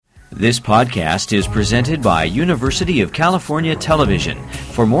This podcast is presented by University of California Television.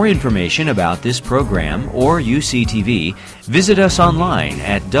 For more information about this program or UCTV, visit us online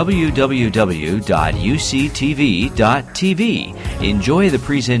at www.uctv.tv. Enjoy the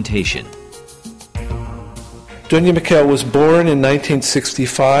presentation. Dunya Mikhail was born in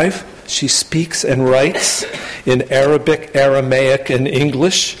 1965. She speaks and writes in Arabic, Aramaic, and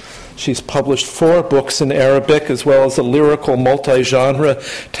English. She's published 4 books in Arabic, as well as a lyrical multi-genre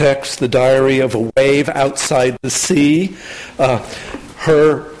text, The Diary of a Wave Outside the Sea.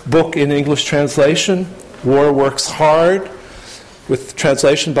 Her book in English translation, War Works Hard, with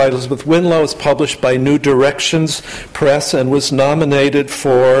translation by Elizabeth Winlow, is published by New Directions Press and was nominated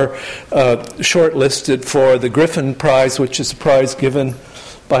for, shortlisted for the Griffin Prize, which is a prize given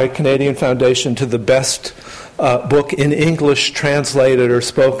by a Canadian Foundation to the best book in English translated or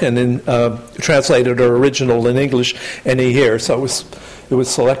spoken in translated or original in English any year. So it was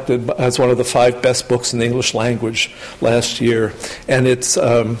selected as one of the 5 best books in the English language last year, and it's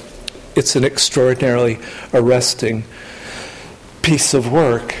an extraordinarily arresting piece of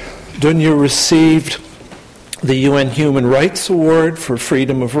work. Dunya received the UN Human Rights Award for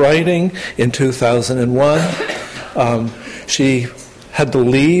freedom of writing in 2001. She had to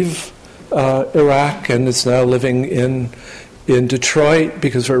leave Iraq and is now living in Detroit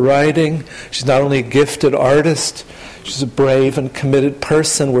because of her writing. She's not only a gifted artist, she's a brave and committed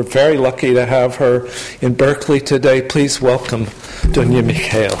person. We're very lucky to have her in Berkeley today. Please welcome Dunya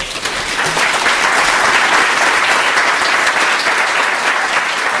Mikhail.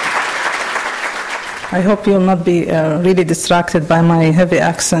 I hope you'll not be really distracted by my heavy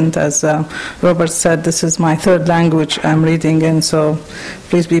accent. As Robert said, this is my 3rd language I'm reading in, so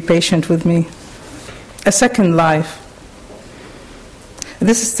please be patient with me. A Second Life.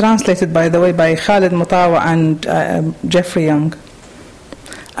 This is translated, by the way, by Khalid Mutawa and Jeffrey Young.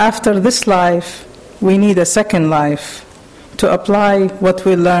 After this life, we need a second life to apply what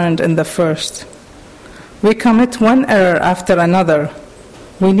we learned in the first. We commit one error after another.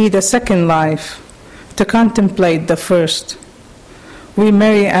 We need a second life to contemplate the first. We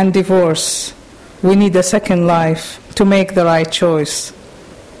marry and divorce. We need a second life to make the right choice.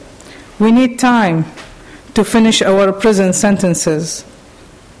 We need time to finish our prison sentences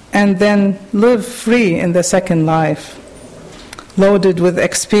and then live free in the second life, loaded with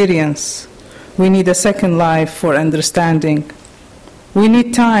experience. We need a second life for understanding. We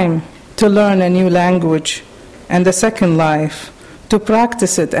need time to learn a new language and a second life to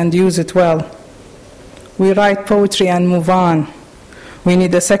practice it and use it well. We write poetry and move on. We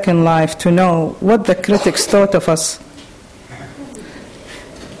need a second life to know what the critics thought of us.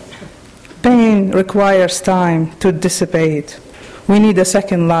 Pain requires time to dissipate. We need a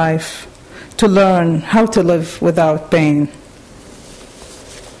second life to learn how to live without pain.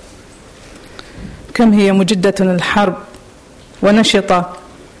 كم هي مجدة الحرب ونشطة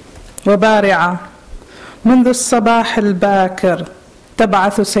وبارعة منذ الصباح الباكر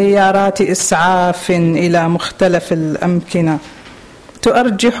تبعث سيارات إسعاف إلى مختلف الأمكنة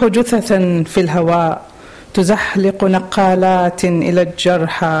تؤرجح جثثا في الهواء تزحلق نقالات إلى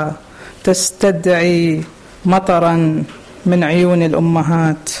الجرحى تستدعي مطرا من عيون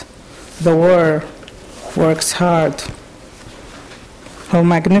الأمهات. The war works hard. How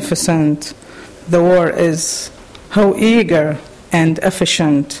magnificent the war is, how eager and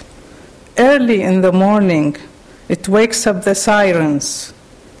efficient. Early in the morning, it wakes up the sirens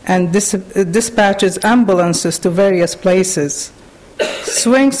and dispatches ambulances to various places,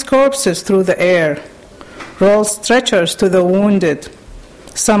 swings corpses through the air, rolls stretchers to the wounded,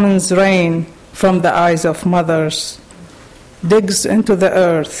 summons rain from the eyes of mothers, digs into the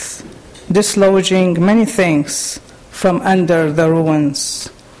earth, dislodging many things from under the ruins.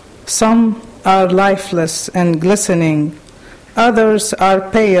 Some are lifeless and glistening, others are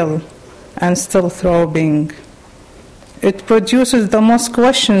pale and still throbbing. It produces the most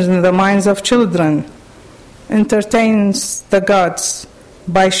questions in the minds of children, entertains the gods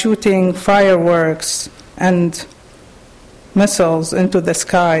by shooting fireworks and missiles into the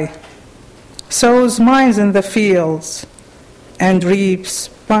sky, sows mines in the fields, and reaps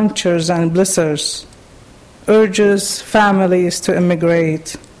punctures and blisters, urges families to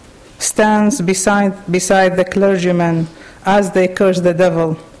immigrate, stands beside the clergymen as they curse the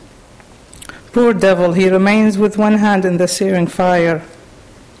devil. Poor devil, he remains with one hand in the searing fire.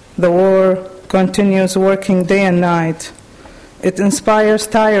 The war continues working day and night. It inspires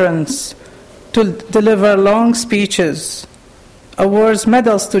tyrants to deliver long speeches, awards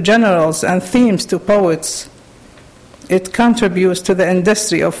medals to generals and themes to poets. It contributes to the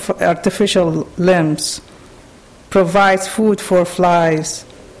industry of artificial limbs, provides food for flies,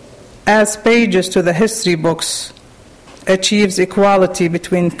 adds pages to the history books, achieves equality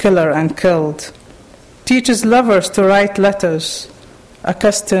between killer and killed, teaches lovers to write letters,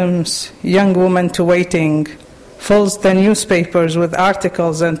 accustoms young women to waiting, fills the newspapers with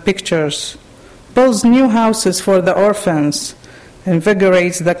articles and pictures, builds new houses for the orphans,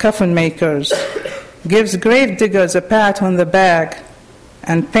 invigorates the coffin makers, gives grave diggers a pat on the back,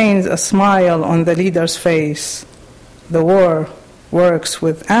 and paints a smile on the leader's face. The war works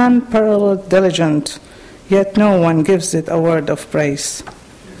with unparalleled diligence, yet no one gives it a word of praise.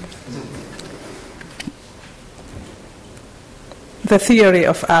 The theory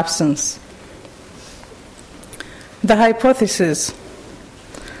of absence. The hypothesis: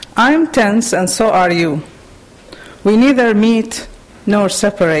 I'm tense and so are you. We neither meet nor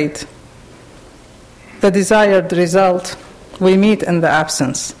separate. The desired result: we meet in the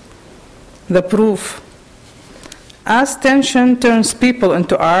absence. The proof: as tension turns people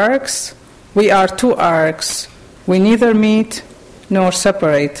into arcs, we are two arcs. We neither meet nor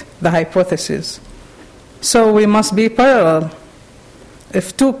separate. The hypothesis: so we must be parallel.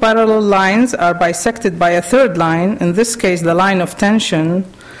 If two parallel lines are bisected by a third line, in this case the line of tension,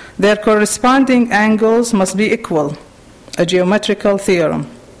 their corresponding angles must be equal, a geometrical theorem.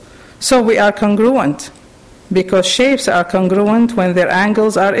 So we are congruent, because shapes are congruent when their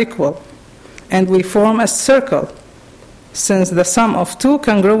angles are equal, and we form a circle, since the sum of two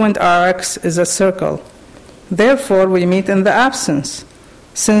congruent arcs is a circle. Therefore, we meet in the absence,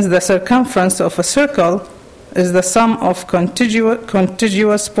 since the circumference of a circle is the sum of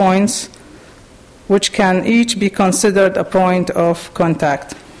contiguous points, which can each be considered a point of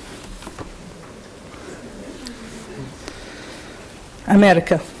contact.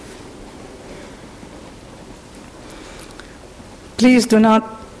 America. Please do not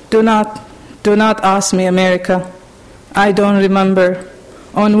ask me America. I don't remember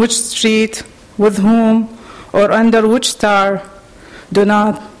on which street, with whom, or under which star. Do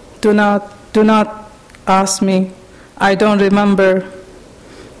not ask me. I don't remember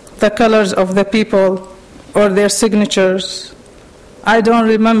the colors of the people or their signatures. I don't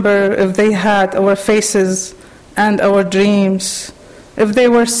remember if they had our faces and our dreams, if they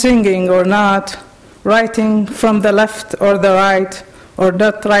were singing or not, writing from the left or the right, or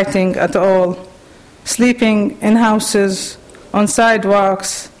not writing at all, sleeping in houses, on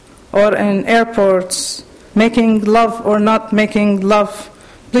sidewalks, or in airports, making love or not making love.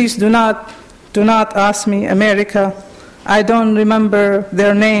 Please do not ask me America. I don't remember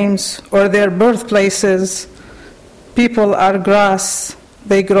their names or their birthplaces. People are grass.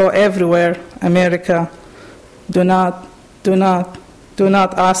 They grow everywhere, America. Do not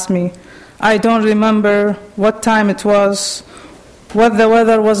ask me. I don't remember what time it was, what the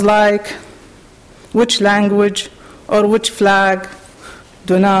weather was like, which language or which flag.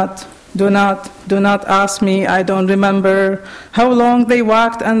 Do not ask me. I don't remember how long they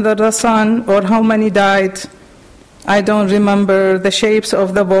walked under the sun or how many died. I don't remember the shapes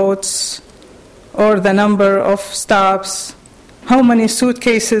of the boats or the number of stops, how many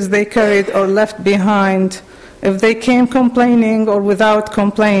suitcases they carried or left behind, if they came complaining or without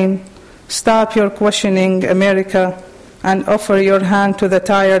complaint. Stop your questioning, America, and offer your hand to the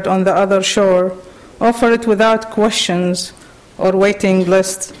tired on the other shore. Offer it without questions or waiting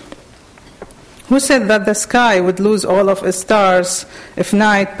list. Who said that the sky would lose all of its stars if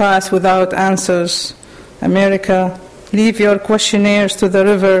night passed without answers? America, leave your questionnaires to the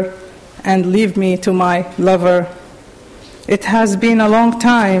river and leave me to my lover. It has been a long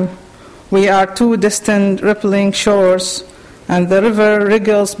time. We are two distant rippling shores, and the river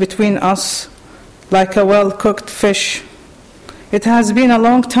wriggles between us like a well-cooked fish. It has been a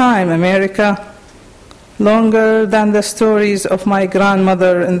long time, America, longer than the stories of my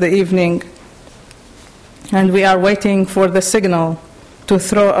grandmother in the evening. And we are waiting for the signal to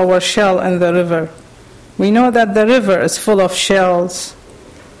throw our shell in the river. We know that the river is full of shells.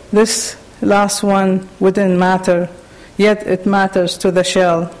 This last one wouldn't matter, yet it matters to the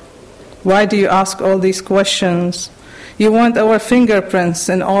shell. Why do you ask all these questions? You want our fingerprints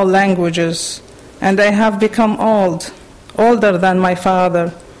in all languages, and I have become old, older than my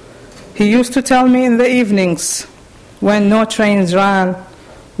father. He used to tell me in the evenings, when no trains ran,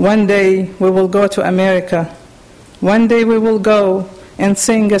 one day we will go to America. One day we will go and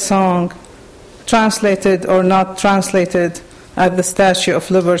sing a song, translated or not translated, at the Statue of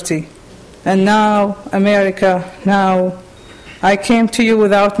Liberty. And now, America, now, I came to you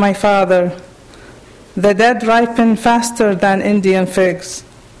without my father. The dead ripen faster than Indian figs,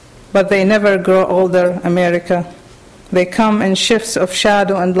 but they never grow older, America. They come in shifts of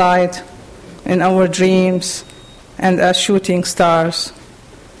shadow and light, in our dreams and as shooting stars.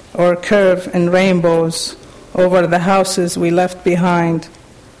 or curve in rainbows over the houses we left behind.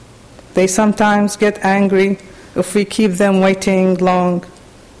 They sometimes get angry if we keep them waiting long.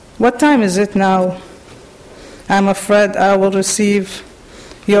 What time is it now? I'm afraid I will receive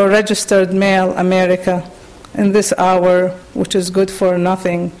your registered mail, America, in this hour, which is good for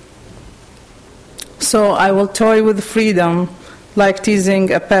nothing. So I will toy with freedom like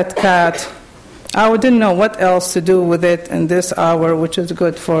teasing a pet cat. I wouldn't know what else to do with it in this hour, which is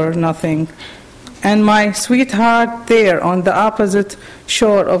good for nothing. And my sweetheart there on the opposite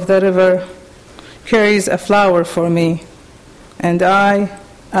shore of the river carries a flower for me. And I,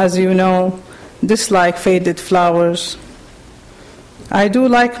 as you know, dislike faded flowers. I do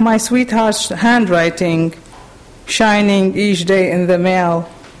like my sweetheart's handwriting, shining each day in the mail.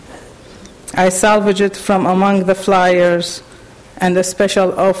 I salvage it from among the flyers and a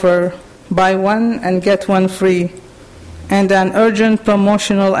special offer, buy one and get one free, and an urgent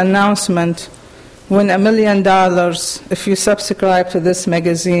promotional announcement, win $1 million if you subscribe to this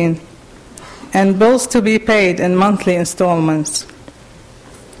magazine, and bills to be paid in monthly installments.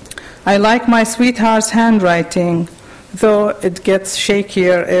 I like my sweetheart's handwriting, though it gets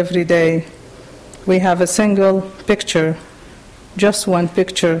shakier every day. We have a single picture, just one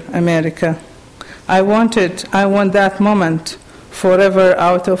picture, America. I want that moment forever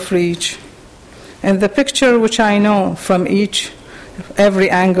out of reach. And the picture which I know from every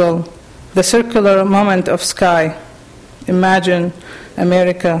angle, the circular moment of sky. Imagine,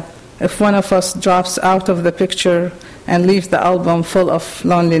 America, if one of us drops out of the picture and leaves the album full of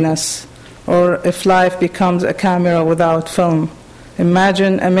loneliness, or if life becomes a camera without film.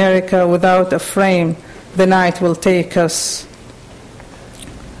 Imagine America without a frame. The night will take us.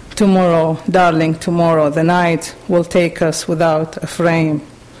 Tomorrow, darling, tomorrow, the night will take us without a frame.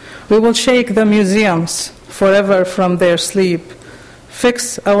 We will shake the museums forever from their sleep,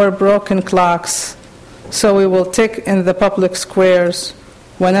 fix our broken clocks, so we will tick in the public squares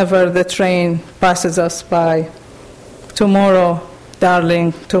whenever the train passes us by. Tomorrow,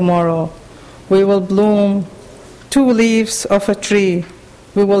 darling, tomorrow, we will bloom 2 leaves of a tree.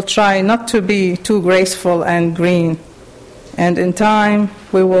 We will try not to be too graceful and green. And in time,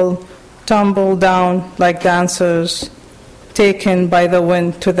 we will tumble down like dancers, taken by the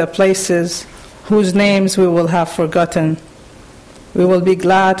wind to the places whose names we will have forgotten. We will be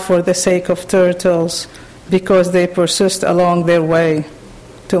glad for the sake of turtles because they persist along their way.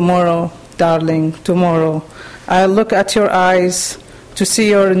 Tomorrow, darling, tomorrow, I'll look at your eyes to see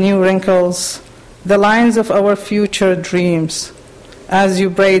your new wrinkles, the lines of our future dreams, as you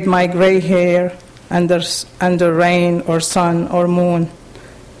braid my gray hair under rain or sun or moon.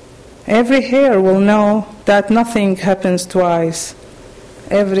 Every hair will know that nothing happens twice.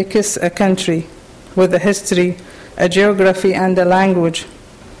 Every kiss a country, with a history, a geography and a language,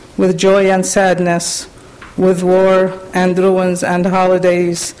 with joy and sadness, with war and ruins and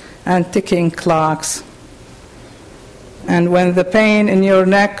holidays and ticking clocks. And when the pain in your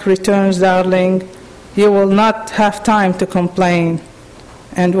neck returns, darling, you will not have time to complain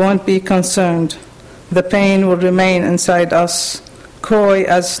and won't be concerned. The pain will remain inside us, coy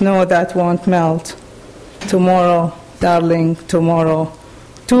as snow that won't melt. Tomorrow, darling, tomorrow,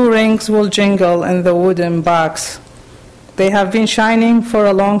 2 rings will jingle in the wooden box. They have been shining for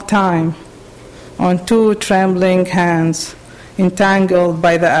a long time on 2 trembling hands, entangled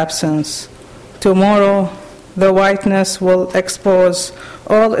by the absence. Tomorrow, the whiteness will expose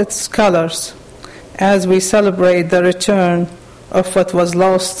all its colors as we celebrate the return of what was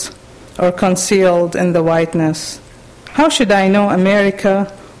lost or concealed in the whiteness. How should I know,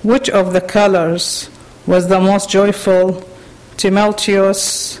 America, which of the colors was the most joyful,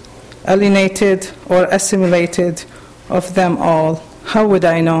 tumultuous, alienated, or assimilated of them all? How would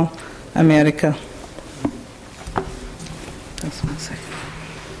I know, America? That's 1 second.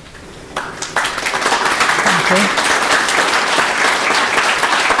 Okay.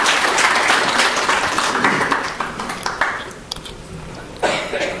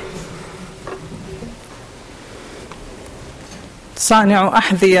 صانع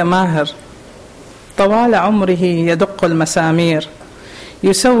أحذية ماهر طوال عمره يدق المسامير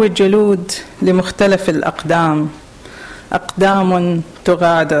يسوي الجلود لمختلف الأقدام أقدام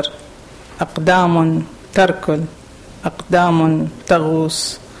تغادر أقدام تركل أقدام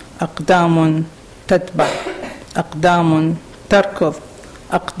تغوص أقدام تتبع أقدام تركض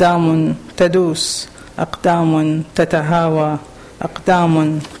أقدام تدوس أقدام تتهاوى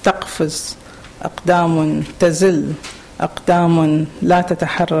أقدام تقفز أقدام تزل أقدام لا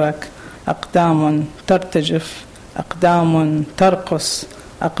تتحرك أقدام ترتجف أقدام ترقص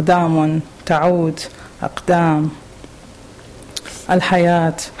أقدام تعود أقدام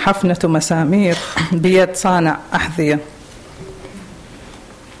الحياة حفنة مسامير بيد صانع أحذية.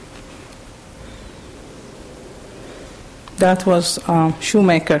 That was a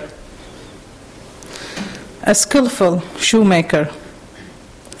shoemaker. A skillful shoemaker.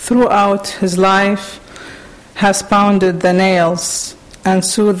 Throughout his life has pounded the nails and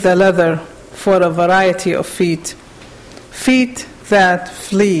soothed the leather for a variety of feet. Feet that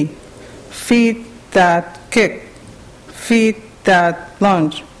flee, feet that kick, feet that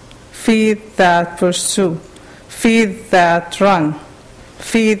lunge, feet that pursue, feet that run,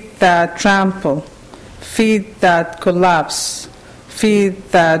 feet that trample, feet that collapse,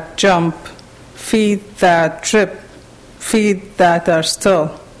 feet that jump, feet that trip, feet that are still,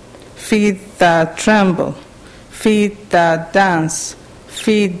 feet that tremble, feet that dance,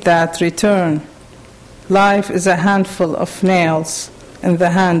 feet that return. Life is a handful of nails in the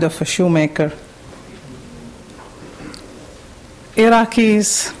hand of a shoemaker.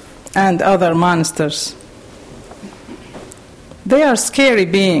 Iraqis and other monsters. They are scary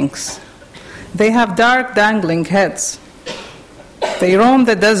beings. They have dark, dangling heads. They roam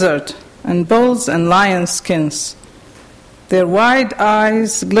the desert in bulls and lion skins. Their wide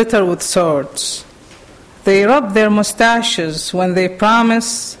eyes glitter with swords. They rub their mustaches when they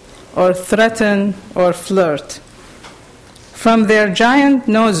promise or threaten or flirt. From their giant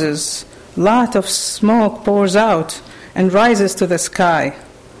noses, a lot of smoke pours out and rises to the sky.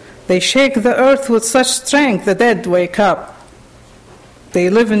 They shake the earth with such strength the dead wake up. They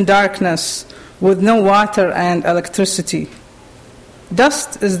live in darkness with no water and electricity.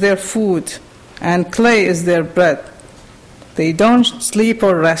 Dust is their food and clay is their bread. They don't sleep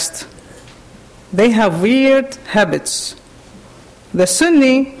or rest. They have weird habits. The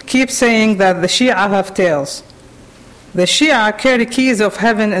Sunni keep saying that the Shia have tails. The Shia carry keys of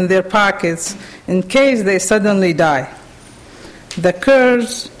heaven in their pockets in case they suddenly die. The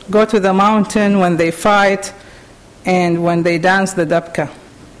Kurds go to the mountain when they fight and when they dance the dabka.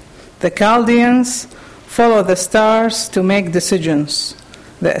 The Chaldeans follow the stars to make decisions.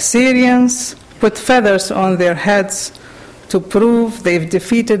 The Assyrians put feathers on their heads to prove they've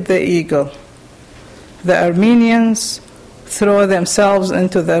defeated the eagle. The Armenians throw themselves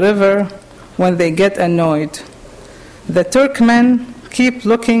into the river when they get annoyed. The Turkmen keep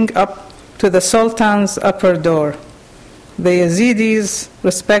looking up to the Sultan's upper door. The Yazidis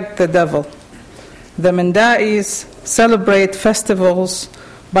respect the devil. The Manda'is celebrate festivals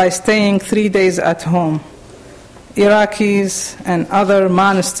by staying 3 days at home. Iraqis and other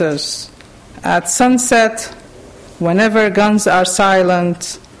monsters. At sunset, whenever guns are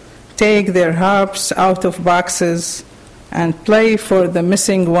silent, take their harps out of boxes and play for the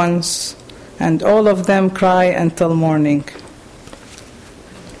missing ones, and all of them cry until morning.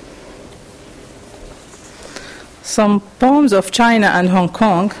 Some poems of China and Hong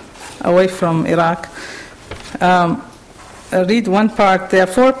Kong, away from Iraq. I'll read one part. There are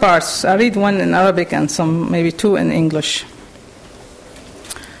 4 parts. I'll read one in Arabic and maybe 2 in English.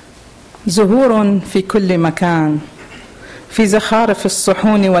 زهور في كل مكان في زخارف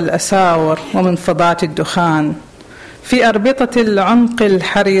الصحون والأساور ومنفضات الدخان في أربطة العمق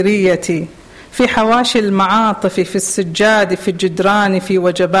الحريرية في حواشي المعاطف في السجاد في الجدران في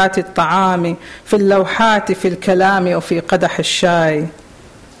وجبات الطعام في اللوحات في الكلام وفي قدح الشاي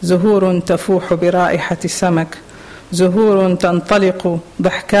زهور تفوح برائحة سمك زهور تنطلق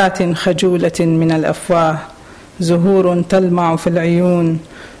ضحكات خجولة من الأفواه زهور تلمع في العيون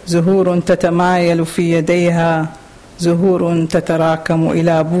زهور تتمايل في يديها زهور تتراكم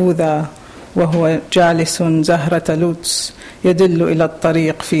إلى بوذا وهو جالس زهرة لوتس يدل إلى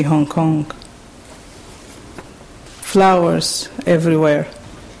الطريق في هونغ كونغ. Flowers everywhere,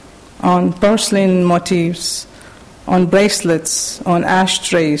 on porcelain motifs, on bracelets, on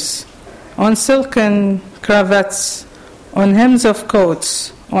ashtrays, on silken cravats, on hems of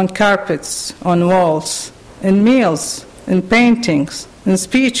coats, on carpets, on walls, in meals, in paintings, in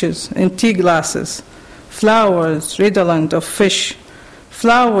speeches, in tea glasses, flowers redolent of fish,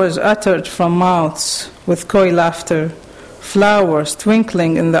 flowers uttered from mouths with coy laughter, flowers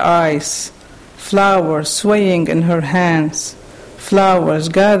twinkling in the eyes, flowers swaying in her hands, flowers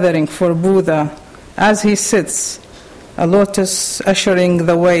gathering for Buddha as he sits, a lotus ushering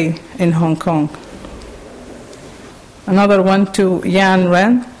the way in Hong Kong. Another one to Yan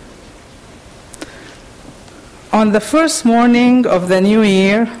Ren. On the first morning of the new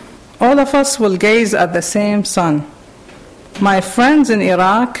year, all of us will gaze at the same sun. My friends in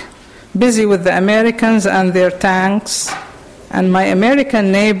Iraq, busy with the Americans and their tanks, and my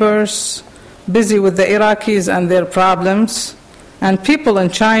American neighbors, busy with the Iraqis and their problems, and people in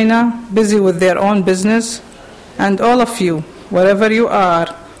China, busy with their own business, and all of you, wherever you are,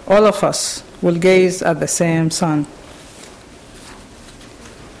 all of us will gaze at the same sun.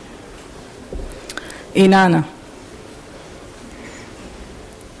 Inanna.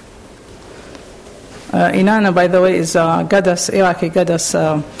 Inanna, by the way, is a goddess, Iraqi goddess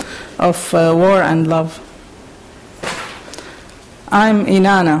of war and love. I'm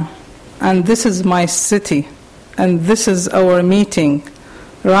Inanna, and this is my city, and this is our meeting,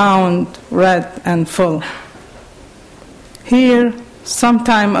 round, red, and full. Here, some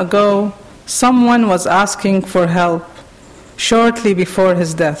time ago, someone was asking for help shortly before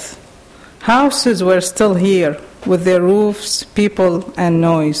his death. Houses were still here, with their roofs, people, and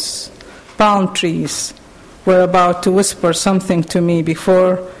noise. Palm trees were about to whisper something to me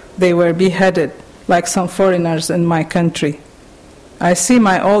before they were beheaded, like some foreigners in my country. I see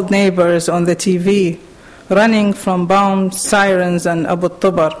my old neighbors on the TV, running from bombs, sirens, and Abu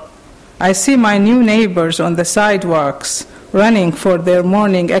Tubar. I see my new neighbors on the sidewalks, running for their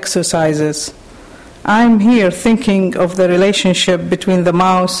morning exercises. I'm here thinking of the relationship between the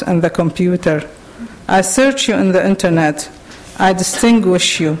mouse and the computer. I search you in the internet. I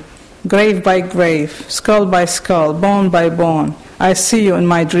distinguish you, grave by grave, skull by skull, bone by bone. I see you in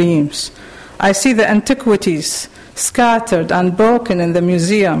my dreams. I see the antiquities scattered and broken in the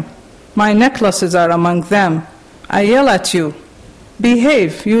museum. My necklaces are among them. I yell at you,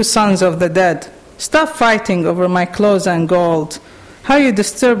 behave, you sons of the dead. Stop fighting over my clothes and gold. How you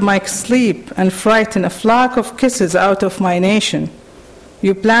disturb my sleep and frighten a flock of kisses out of my nation.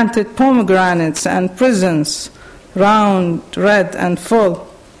 You planted pomegranates and prisons, round, red, and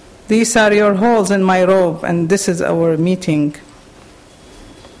full. These are your holes in my robe, and this is our meeting.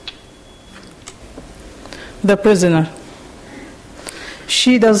 The prisoner.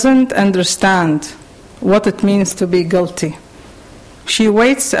 She doesn't understand what it means to be guilty. She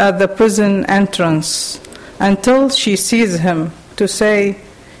waits at the prison entrance until she sees him to say,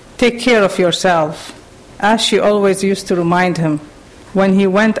 "Take care of yourself," as she always used to remind him when he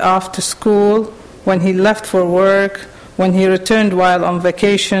went off to school, when he left for work, when he returned while on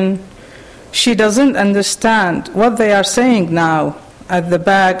vacation. She doesn't understand what they are saying now at the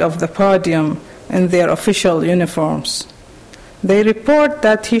back of the podium in their official uniforms. They report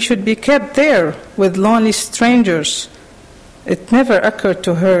that he should be kept there with lonely strangers. It never occurred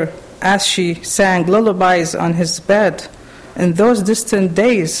to her, as she sang lullabies on his bed in those distant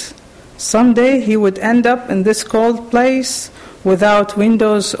days, someday he would end up in this cold place without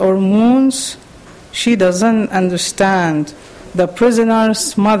windows or moons. She doesn't understand. The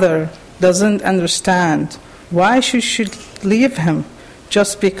prisoner's mother doesn't understand why she should leave him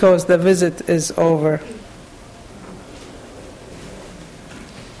just because the visit is over.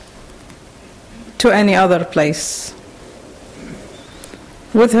 To any other place.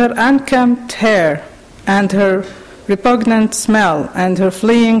 With her unkempt hair and her repugnant smell and her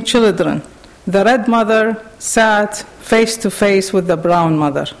fleeing children, the red mother sat face to face with the brown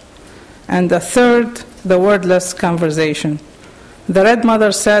mother. And a third, the wordless conversation. The red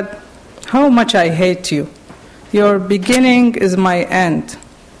mother said, "How much I hate you. Your beginning is my end."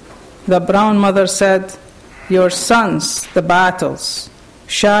 The brown mother said, "Your sons, the battles,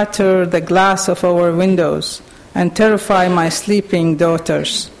 shatter the glass of our windows and terrify my sleeping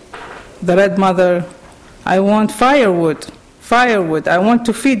daughters." The red mother, "I want firewood. I want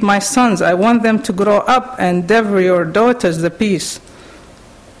to feed my sons. I want them to grow up and devour your daughters the peace."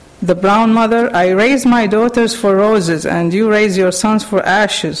 The brown mother, "I raise my daughters for roses and you raise your sons for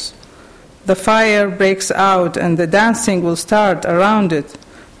ashes." The fire breaks out and the dancing will start around it.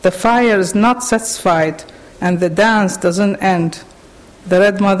 The fire is not satisfied and the dance doesn't end. The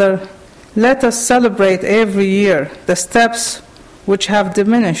red mother, "Let us celebrate every year the steps which have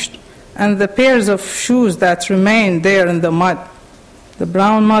diminished and the pairs of shoes that remain there in the mud." The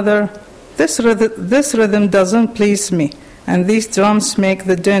brown mother, this rhythm doesn't please me, and these drums make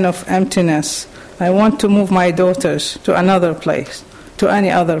the din of emptiness. I want to move my daughters to another place, to any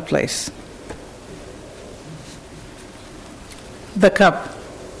other place." The cup.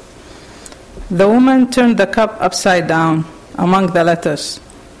 The woman turned the cup upside down among the letters.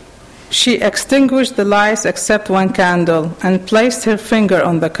 She extinguished the lights except one candle and placed her finger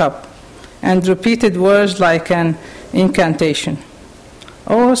on the cup and repeated words like an incantation.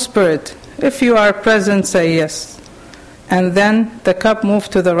 "Oh Spirit, if you are present, say yes." And then the cup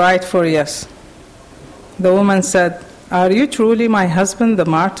moved to the right for yes. The woman said, "Are you truly my husband, the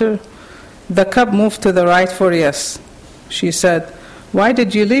martyr?" The cup moved to the right for yes. She said, "Why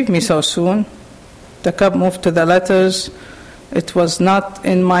did you leave me so soon?" The cup moved to the letters. "It was not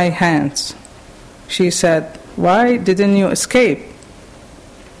in my hands." She said, "Why didn't you escape?"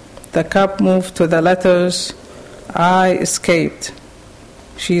 The cup moved to the letters. I escaped.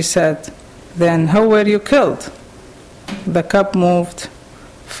 She said, then how were you killed? The cub moved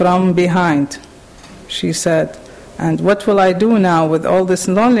from behind. She said, and what will I do now with all this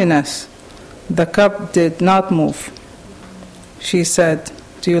loneliness? The cub did not move. She said,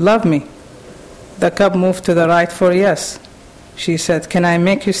 do you love me? The cub moved to the right for yes. She said, can I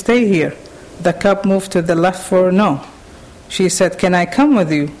make you stay here? The cub moved to the left for no. She said, can I come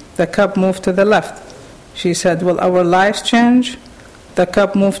with you? The cub moved to the left. She said, will our lives change? The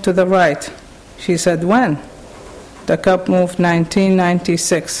cub moved to the right. She said, when? The cub moved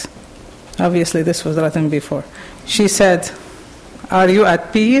 1996. Obviously, this was written before. She said, are you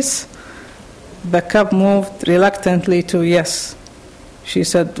at peace? The cub moved reluctantly to yes. She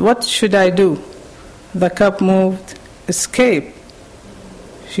said, what should I do? The cub moved, escape.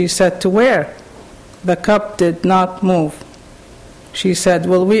 She said, to where? The cub did not move. She said,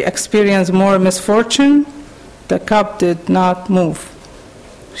 will we experience more misfortune? The cub did not move.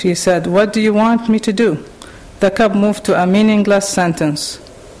 She said, what do you want me to do? The cub moved to a meaningless sentence.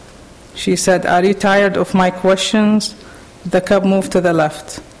 She said, are you tired of my questions? The cub moved to the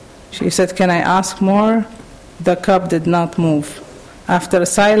left. She said, can I ask more? The cub did not move. After a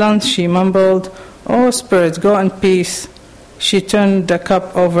silence, she mumbled, oh, spirit, go in peace. She turned the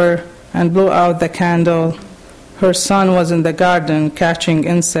cup over and blew out the candle. Her son was in the garden catching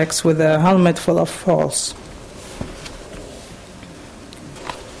insects with a helmet full of holes.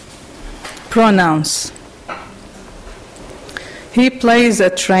 Pronouns. He plays a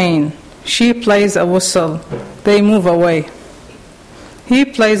train. She plays a whistle. They move away. He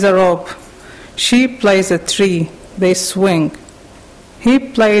plays a rope. She plays a tree. They swing. He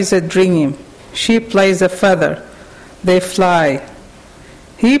plays a dream. She plays a feather. They fly.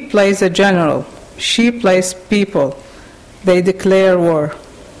 He plays a general. She plays people. They declare war.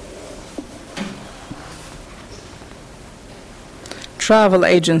 Travel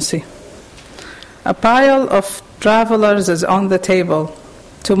agency. A pile of travelers is on the table.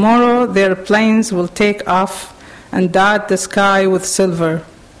 Tomorrow their planes will take off and dot the sky with silver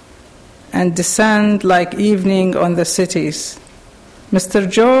and descend like evening on the cities. Mr.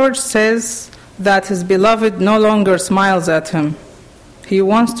 George says that his beloved no longer smiles at him. He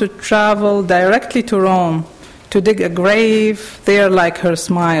wants to travel directly to Rome, to dig a grave there like her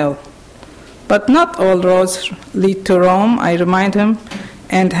smile. But not all roads lead to Rome, I remind him,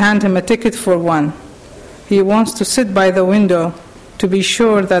 and hand him a ticket for one. He wants to sit by the window to be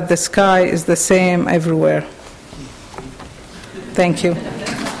sure that the sky is the same everywhere. Thank you.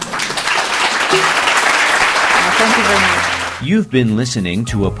 Thank you very much. You've been listening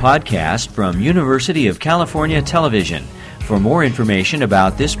to a podcast from University of California Television. For more information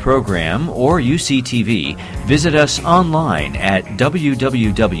about this program or UCTV, visit us online at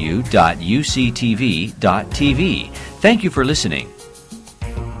www.uctv.tv. Thank you for listening.